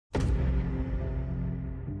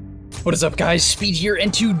What is up, guys? Speed here,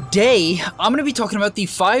 and today I'm going to be talking about the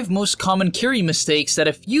 5 most common carry mistakes that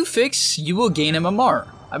if you fix, you will gain MMR.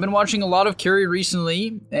 I've been watching a lot of carry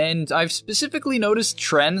recently, and I've specifically noticed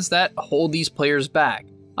trends that hold these players back.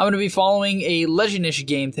 I'm going to be following a Legend-ish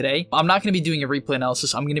game today. I'm not going to be doing a replay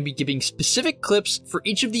analysis. I'm going to be giving specific clips for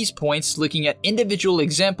each of these points, looking at individual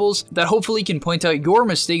examples that hopefully can point out your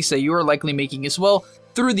mistakes that you are likely making as well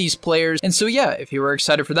through these players. And so yeah, if you are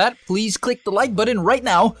excited for that, please click the like button right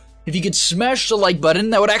now. If you could smash the like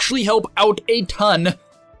button, that would actually help out a ton.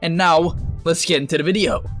 And now, let's get into the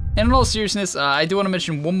video. And in all seriousness, I do want to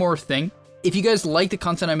mention one more thing. If you guys like the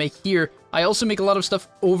content I make here, I also make a lot of stuff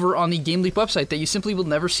over on the GameLeap website that you simply will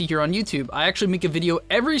never see here on YouTube. I actually make a video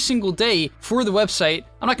every single day for the website.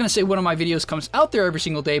 I'm not going to say one of my videos comes out there every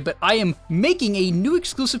single day, but I am making a new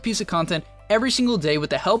exclusive piece of content every single day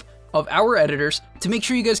with the help of our editors to make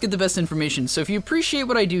sure you guys get the best information. So if you appreciate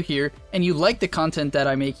what I do here and you like the content that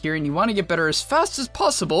I make here and you want to get better as fast as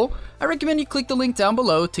possible, I recommend you click the link down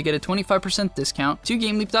below to get a 25% discount to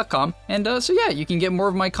GameLeap.com. And so yeah, you can get more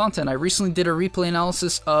of my content. I recently did a replay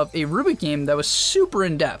analysis of a Rubik game that was super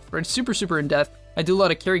in-depth, right? Super in-depth. I do a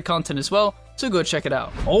lot of carry content as well, so go check it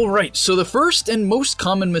out. Alright, so the first and most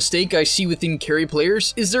common mistake I see within carry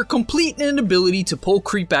players is their complete inability to pull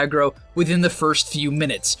creep aggro within the first few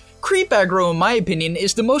minutes. Creep aggro, in my opinion,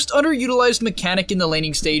 is the most underutilized mechanic in the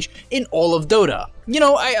laning stage in all of Dota. You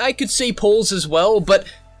know, I could say pulls as well, but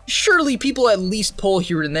surely people at least pull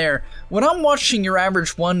here and there. When I'm watching your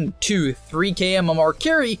average 1, 2, 3k MMR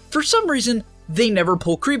carry, for some reason, they never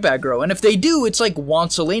pull creep aggro, and if they do, it's like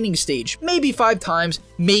once a laning stage. Maybe 5 times,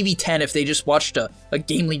 maybe 10 if they just watched a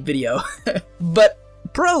GameLeap video. But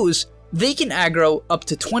pros, they can aggro up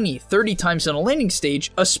to 20, 30 times in a laning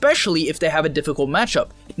stage, especially if they have a difficult matchup.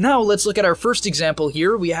 Now let's look at our first example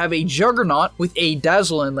here. We have a Juggernaut with a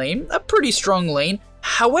Dazzle in lane, a pretty strong lane.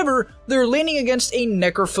 However, they're laning against a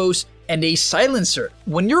Necrophos and a Silencer.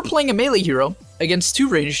 When you're playing a melee hero against 2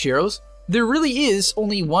 ranged heroes, there really is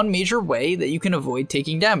only one major way that you can avoid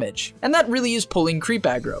taking damage, and that really is pulling creep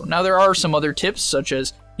aggro. Now there are some other tips such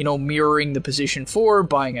as, you know, mirroring the position 4,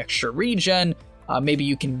 buying extra regen, maybe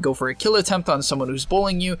you can go for a kill attempt on someone who's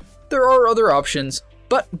bullying you. There are other options,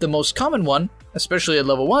 but the most common one, especially at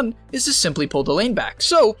level 1, is to simply pull the lane back.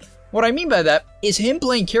 So what I mean by that is him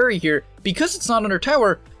playing carry here, because it's not under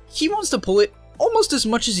tower, he wants to pull it almost as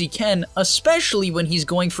much as he can, especially when he's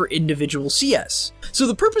going for individual CS. So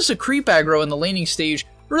the purpose of creep aggro in the laning stage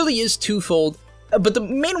really is twofold, but the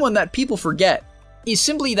main one that people forget is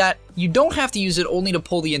simply that you don't have to use it only to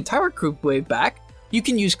pull the entire creep wave back. You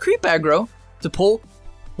can use creep aggro to pull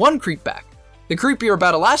one creep back, the creep you're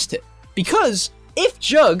about to last hit. Because if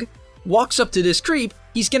Jug walks up to this creep,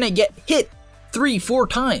 he's gonna get hit 3-4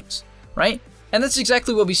 times, right? And that's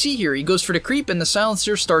exactly what we see here. He goes for the creep and the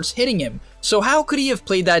Silencer starts hitting him. So how could he have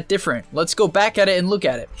played that different? Let's go back at it and look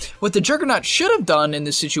at it. What the Juggernaut should have done in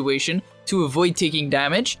this situation to avoid taking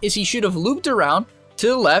damage is he should have looped around to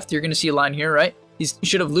the left. You're gonna see a line here, right? He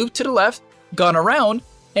should have looped to the left, gone around,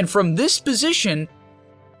 and from this position,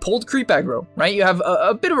 pulled creep aggro, right? You have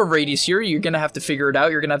a bit of a radius here. You're gonna have to figure it out.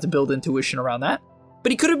 You're gonna have to build intuition around that.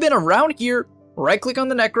 But he could have been around here, right click on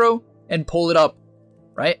the Necro, and pull it up,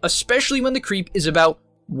 right? Especially when the creep is about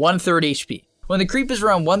 1/3 HP. When the creep is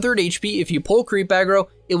around 1/3 HP, if you pull creep aggro,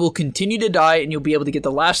 it will continue to die and you'll be able to get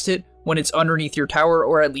the last hit when it's underneath your tower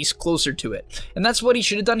or at least closer to it. And that's what he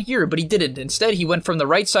should have done here, but he didn't. Instead, he went from the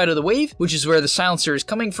right side of the wave, which is where the Silencer is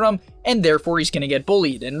coming from, and therefore he's going to get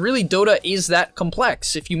bullied. And really, Dota is that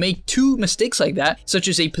complex. If you make 2 mistakes like that, such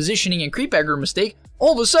as a positioning and creep aggro mistake,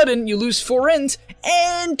 all of a sudden you lose 4 ends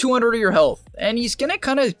and 200 of your health. And he's gonna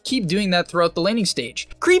kind of keep doing that throughout the laning stage.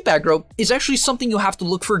 Creep aggro is actually something you have to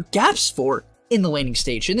look for gaps for in the laning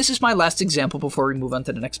stage. And this is my last example before we move on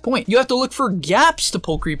to the next point. You have to look for gaps to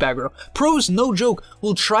pull creep aggro. Pros, no joke,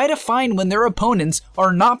 will try to find when their opponents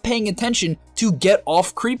are not paying attention to get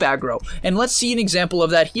off creep aggro. And let's see an example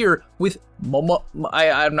of that here with Momo.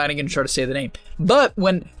 I'm not even gonna try to say the name. But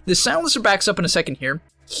when the Silencer backs up in a second here,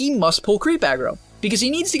 he must pull creep aggro because he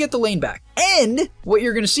needs to get the lane back. And what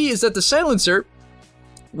you're gonna see is that the Silencer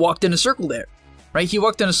walked in a circle there, right? He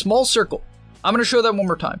walked in a small circle. I'm gonna show that one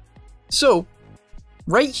more time. So,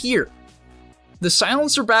 right here, the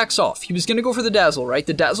Silencer backs off. He was gonna go for the Dazzle, right?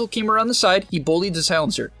 The Dazzle came around the side, he bullied the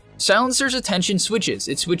Silencer. Silencer's attention switches.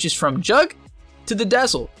 It switches from Jug to the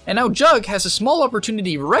Dazzle. And now Jug has a small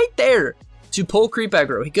opportunity right there to pull creep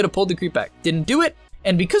aggro. He could have pulled the creep back. Didn't do it,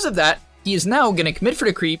 and because of that, he is now going to commit for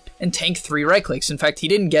the creep and tank 3 right clicks. In fact, he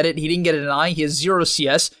didn't get it. He didn't get an eye. He has 0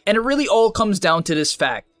 CS. And it really all comes down to this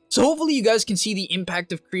fact. So hopefully you guys can see the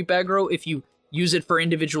impact of creep aggro if you use it for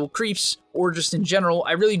individual creeps or just in general.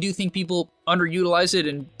 I really do think people underutilize it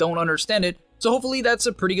and don't understand it, so hopefully that's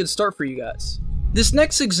a pretty good start for you guys. This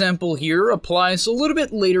next example here applies a little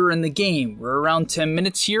bit later in the game. We're around 10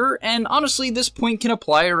 minutes here, and honestly this point can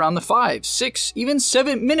apply around the 5, 6, even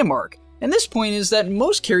 7 minute mark. And this point is that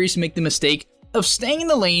most carries make the mistake of staying in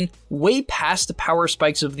the lane way past the power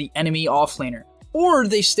spikes of the enemy offlaner, or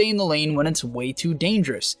they stay in the lane when it's way too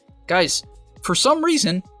dangerous. Guys, for some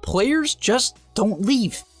reason, players just don't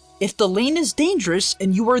leave. If the lane is dangerous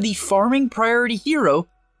and you are the farming priority hero,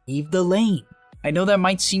 leave the lane. I know that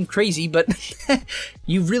might seem crazy, but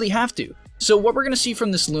you really have to. So what we're going to see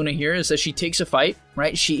from this Luna here is that she takes a fight,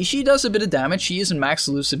 right? She does a bit of damage. She is in max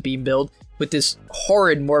elusive beam build with this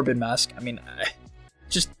horrid morbid mask. I mean,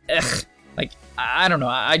 I don't know.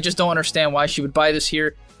 I just don't understand why she would buy this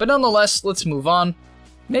here. But nonetheless, let's move on.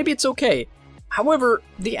 Maybe it's okay. However,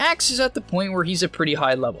 the Axe is at the point where he's a pretty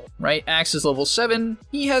high level, right? Axe is level 7.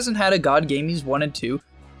 He hasn't had a god game. He's 1 and 2.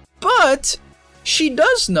 But she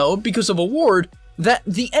does know, because of a ward, that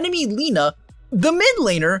the enemy Lina, the mid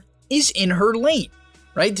laner, is in her lane,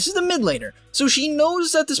 right? This is the mid laner. So she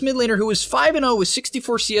knows that this mid laner, who is 5-0 with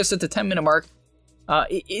 64 CS at the 10 minute mark,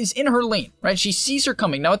 is in her lane, right? She sees her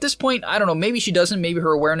coming. Now at this point, I don't know, maybe she doesn't, maybe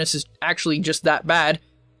her awareness is actually just that bad.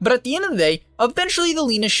 But at the end of the day, eventually the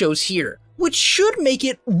Lina shows here, which should make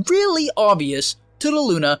it really obvious to the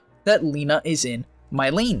Luna that Lina is in my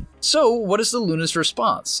lane. So what is the Luna's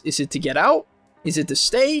response? Is it to get out? Is it to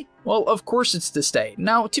stay? Well, of course it's to stay.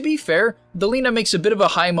 Now, to be fair, the Lina makes a bit of a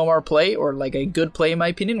high Momar play, or like a good play in my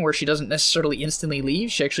opinion, where she doesn't necessarily instantly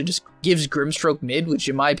leave. She actually just gives Grimstroke mid, which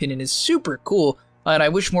in my opinion is super cool. And I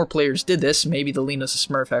wish more players did this. Maybe the Lina's a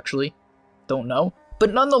smurf actually. Don't know.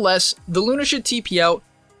 But nonetheless, the Luna should TP out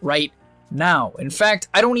right now. In fact,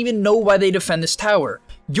 I don't even know why they defend this tower.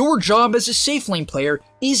 Your job as a safe lane player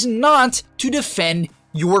is not to defend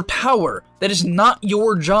your tower. That is not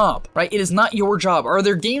your job, right? It is not your job. Are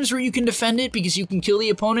there games where you can defend it because you can kill the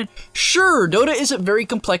opponent? Sure, Dota is a very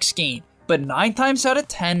complex game, but 9 times out of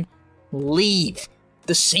 10, leave.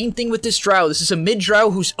 The same thing with this Drow. This is a mid Drow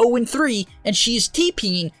who's 0-3, and she is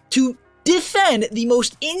TPing to defend the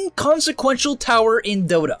most inconsequential tower in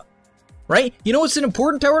Dota. Right? You know what's an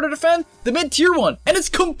important tower to defend? The mid tier one, and it's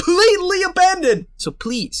completely abandoned. So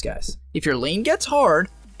please, guys, if your lane gets hard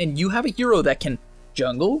and you have a hero that can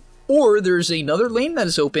jungle, or there's another lane that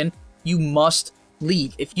is open, you must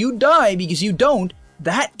leave. If you die because you don't,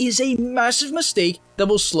 that is a massive mistake that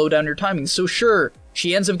will slow down your timing. So sure,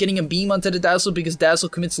 she ends up getting a beam onto the Dazzle because Dazzle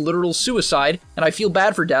commits literal suicide, and I feel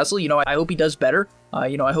bad for Dazzle. You know, I hope he does better.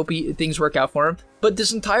 I hope things work out for him. But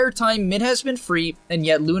this entire time, mid has been free, and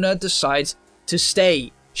yet Luna decides to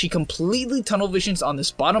stay. She completely tunnel visions on this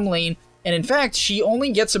bottom lane, and in fact, she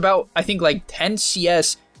only gets about, I think, like 10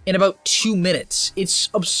 CS in about 2 minutes. It's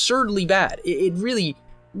absurdly bad. It really,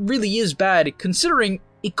 really is bad, considering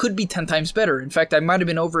it could be 10 times better. In fact, I might have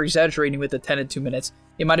been over-exaggerating with the 10 and 2 minutes.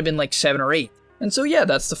 It might have been like 7 or 8. And so yeah,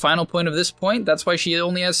 that's the final point of this point. That's why she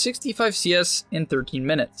only has 65 CS in 13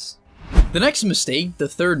 minutes. The next mistake, the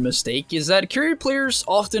third mistake, is that carry players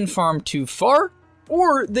often farm too far,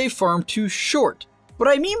 or they farm too short. What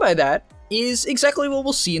I mean by that is exactly what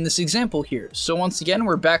we'll see in this example here. So once again,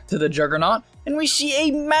 we're back to the Juggernaut, and we see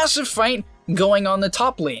a massive fight going on the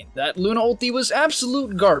top lane. That Luna ulti was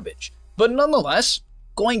absolute garbage. But nonetheless,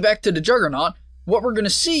 going back to the Juggernaut, what we're going to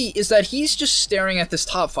see is that he's just staring at this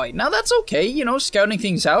top fight. Now that's okay, you know, scouting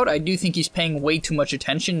things out. I do think he's paying way too much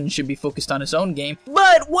attention and should be focused on his own game.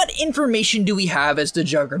 But what information do we have as the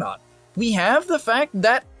Juggernaut? We have the fact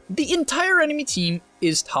that the entire enemy team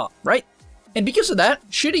is top, right? And because of that,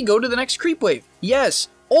 should he go to the next creep wave? Yes.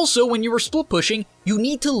 Also, when you were split pushing, you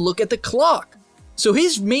need to look at the clock. So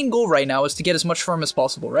his main goal right now is to get as much farm as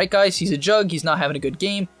possible, right guys? He's a jug, he's not having a good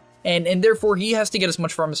game. And therefore, he has to get as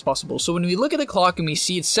much farm as possible. So when we look at the clock and we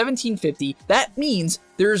see it's 1750, that means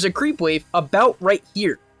there's a creep wave about right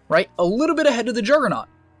here, right? A little bit ahead of the Juggernaut.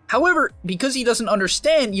 However, because he doesn't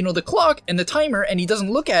understand, you know, the clock and the timer, and he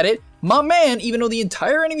doesn't look at it, my man, even though the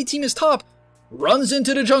entire enemy team is top, runs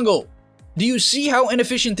into the jungle. Do you see how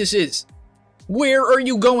inefficient this is? Where are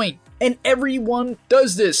you going? And everyone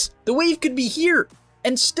does this. The wave could be here,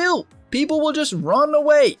 and still, people will just run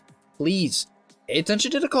away. Please. Pay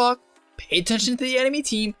attention to the clock, pay attention to the enemy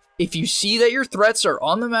team. If you see that your threats are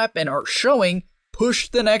on the map and are showing, push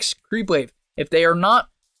the next creep wave. If they are not,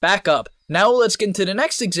 back up. Now let's get into the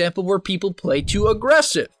next example where people play too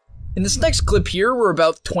aggressive. In this next clip here, we're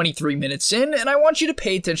about 23 minutes in, and I want you to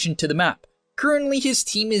pay attention to the map. Currently, his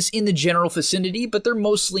team is in the general vicinity, but they're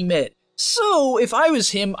mostly mid. So, if I was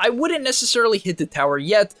him, I wouldn't necessarily hit the tower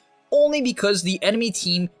yet, only because the enemy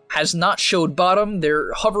team has not showed bottom,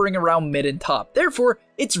 they're hovering around mid and top. Therefore,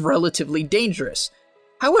 it's relatively dangerous.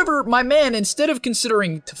 However, my man, instead of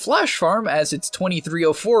considering to flash farm, as it's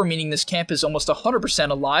 2304, meaning this camp is almost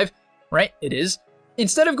 100% alive, right? It is.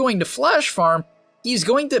 Instead of going to flash farm, he's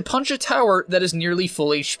going to punch a tower that is nearly full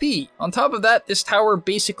HP. On top of that, this tower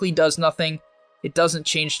basically does nothing. It doesn't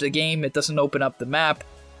change the game, it doesn't open up the map,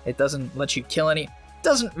 it doesn't let you kill any, it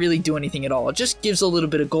doesn't really do anything at all. It just gives a little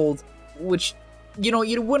bit of gold, which, you know,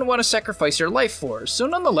 you wouldn't want to sacrifice your life for. So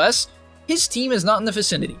nonetheless, his team is not in the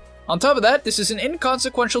vicinity. On top of that, this is an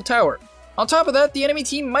inconsequential tower. On top of that, the enemy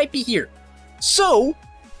team might be here. So,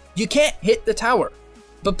 you can't hit the tower.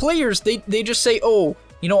 But players, they just say, oh,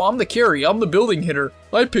 you know, I'm the carry, I'm the building hitter.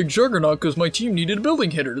 I picked Juggernaut because my team needed a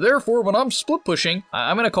building hitter. Therefore, when I'm split pushing,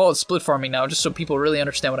 I'm going to call it split farming now, just so people really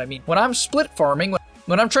understand what I mean. When I'm split farming,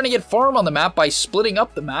 when I'm trying to get farm on the map by splitting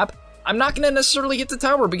up the map, I'm not going to necessarily hit the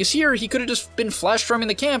tower, because here he could have just been flash farming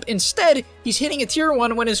the camp. Instead, he's hitting a tier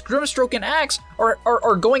 1 when his Grimstroke and Axe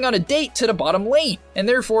are going on a date to the bottom lane. And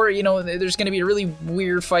therefore, you know, there's going to be a really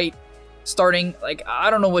weird fight starting. Like, I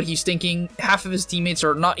don't know what he's thinking. Half of his teammates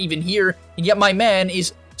are not even here, and yet my man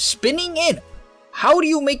is spinning in. How do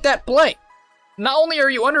you make that play? Not only are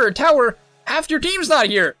you under a tower, half your team's not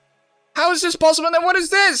here. How is this possible? And then what is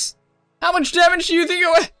this? How much damage do you think it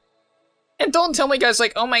was? And don't tell me, guys,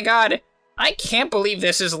 like, oh my god, I can't believe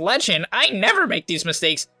this is Legend. I never make these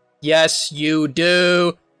mistakes. Yes, you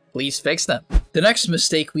do. Please fix them. The next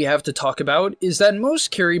mistake we have to talk about is that most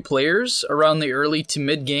carry players around the early to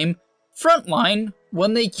mid game frontline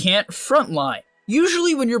when they can't frontline.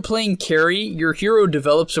 Usually when you're playing carry, your hero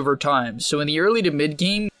develops over time, so in the early to mid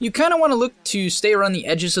game, you kind of want to look to stay around the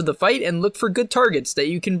edges of the fight and look for good targets that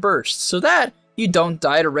you can burst, so that you don't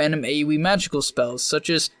die to random AoE magical spells, such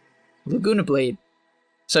as Laguna Blade,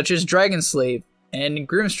 such as Dragon Slave, and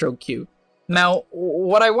Grimstroke Q. Now,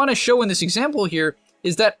 what I want to show in this example here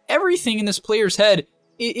is that everything in this player's head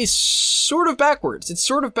is sort of backwards. It's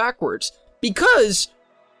sort of backwards, because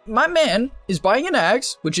my man is buying an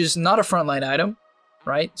axe, which is not a frontline item,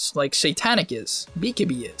 right? It's like Satanic is,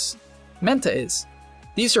 BKB is, Menta is.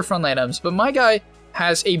 These are frontline items, but my guy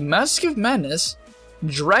has a Mask of Madness,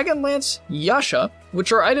 Dragonlance, Yasha,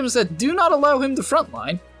 which are items that do not allow him to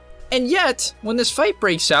frontline, and yet, when this fight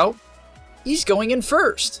breaks out, he's going in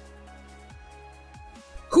first.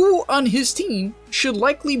 Who on his team should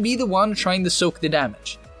likely be the one trying to soak the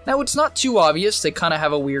damage? Now, it's not too obvious, they kind of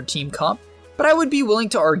have a weird team comp, but I would be willing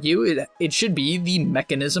to argue it should be the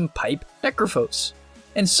Mechanism Pipe Necrophos.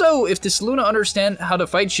 And so, if this Luna understands how the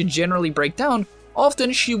fight should generally break down,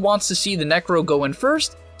 often she wants to see the Necro go in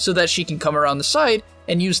first, so that she can come around the side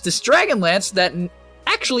and use this Dragonlance that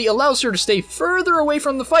actually allows her to stay further away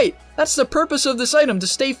from the fight. That's the purpose of this item, to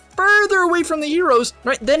stay further away from the heroes,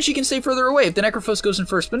 right? Then she can stay further away if the Necrophos goes in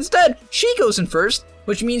first. But instead, she goes in first,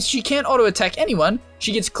 which means she can't auto-attack anyone.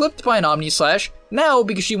 She gets clipped by an Omni Slash. Now,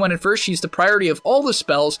 because she went in first, she's the priority of all the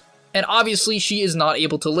spells, and obviously she is not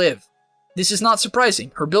able to live. This is not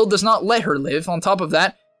surprising. Her build does not let her live. On top of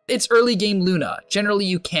that, it's early game Luna. Generally,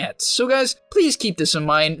 you can't. So guys, please keep this in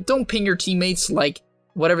mind. Don't ping your teammates like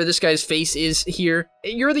whatever this guy's face is here.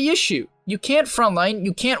 You're the issue. You can't frontline,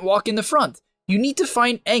 you can't walk in the front. You need to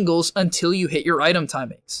find angles until you hit your item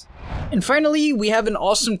timings. And finally, we have an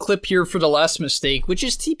awesome clip here for the last mistake, which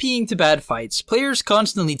is TPing to bad fights. Players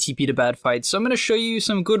constantly TP to bad fights, so I'm going to show you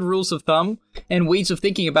some good rules of thumb and ways of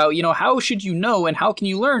thinking about, you know, how should you know and how can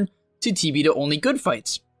you learn to TP to only good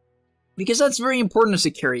fights. Because that's very important as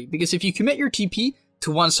a carry, because if you commit your TP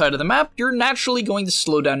to one side of the map, you're naturally going to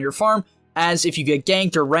slow down your farm, as if you get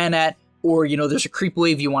ganked or ran at, or, you know, there's a creep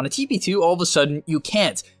wave you want to TP to, all of a sudden you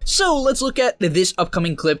can't. So let's look at this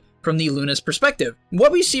upcoming clip from the Luna's perspective.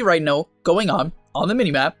 What we see right now going on the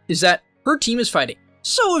minimap is that her team is fighting.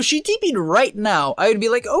 So if she TP'd right now, I would be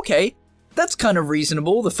like, okay, that's kind of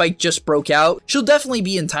reasonable. The fight just broke out. She'll definitely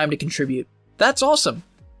be in time to contribute. That's awesome.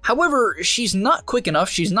 However, she's not quick enough,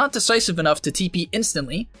 she's not decisive enough to TP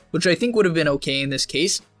instantly, which I think would have been okay in this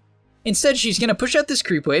case. Instead, she's going to push out this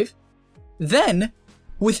creep wave. Then,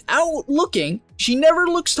 without looking, she never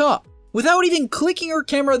looks top. Without even clicking her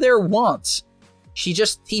camera there once, she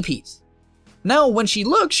just TPs. Now, when she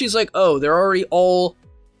looks, she's like, oh, they're already all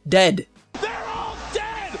dead. They're all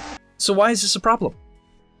dead! So why is this a problem?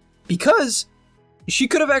 Because she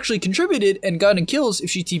could have actually contributed and gotten kills if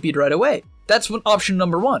she TP'd right away. That's option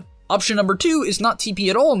number one. Option number two is not TP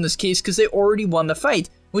at all in this case because they already won the fight,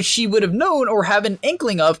 which she would have known or have an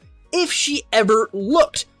inkling of if she ever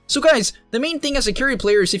looked. So guys, the main thing as a carry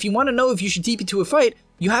player is if you want to know if you should TP to a fight,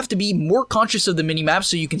 you have to be more conscious of the minimap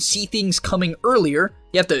so you can see things coming earlier.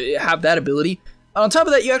 You have to have that ability. On top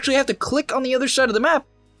of that, you actually have to click on the other side of the map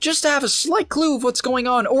just to have a slight clue of what's going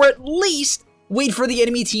on, or at least wait for the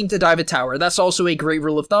enemy team to dive a tower. That's also a great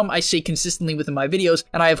rule of thumb I say consistently within my videos,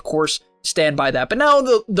 and I, of course, stand by that. But now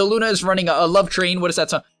the Luna is running a love train. What is that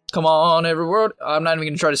song? Come on, every world. I'm not even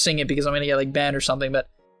going to try to sing it because I'm going to get, like, banned or something, but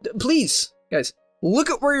please, guys, look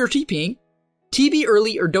at where you're TPing. TP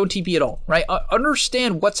early or don't TP at all, right?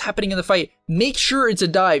 Understand what's happening in the fight. Make sure it's a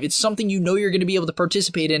dive. It's something you know you're going to be able to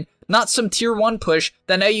participate in, not some tier 1 push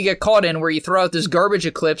that now you get caught in where you throw out this garbage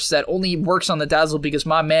eclipse that only works on the Dazzle because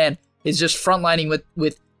my man is just frontlining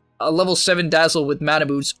with a level 7 Dazzle with mana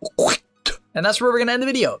boots. And that's where we're going to end the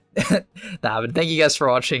video. Nah, but thank you guys for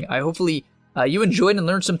watching. I hopefully you enjoyed and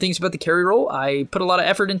learned some things about the carry role. I put a lot of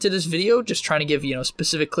effort into this video, just trying to give, you know,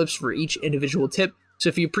 specific clips for each individual tip. So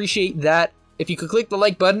if you appreciate that, if you could click the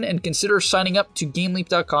like button and consider signing up to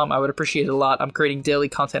GameLeap.com, I would appreciate it a lot. I'm creating daily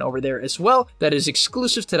content over there as well. That is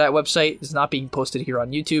exclusive to that website. It's not being posted here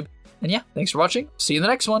on YouTube. And yeah, thanks for watching. See you in the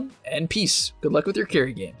next one, and peace. Good luck with your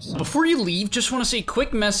carry games. Before you leave, just want to say a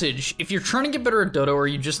quick message. If you're trying to get better at Dota or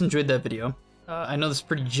you just enjoyed that video, I know this is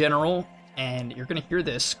pretty general, and you're going to hear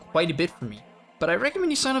this quite a bit from me. But I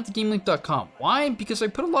recommend you sign up to GameLeap.com. Why? Because I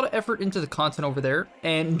put a lot of effort into the content over there,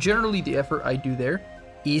 and generally the effort I do there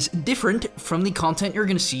is different from the content you're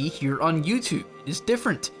going to see here on YouTube. It is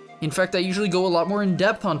different. In fact, I usually go a lot more in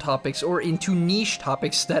depth on topics or into niche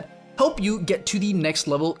topics that help you get to the next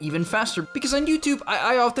level even faster. Because on YouTube,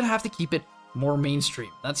 I often have to keep it more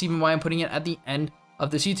mainstream. That's even why I'm putting it at the end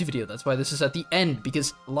of this YouTube video. That's why this is at the end,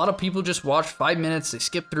 because a lot of people just watch 5 minutes, they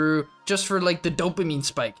skip through just for like the dopamine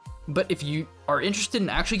spike. But if you are interested in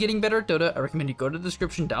actually getting better at Dota, I recommend you go to the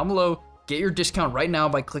description down below, get your discount right now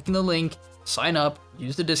by clicking the link, sign up,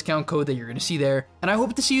 use the discount code that you're going to see there, and I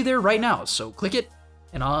hope to see you there right now. So click it,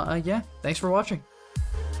 and yeah, thanks for watching.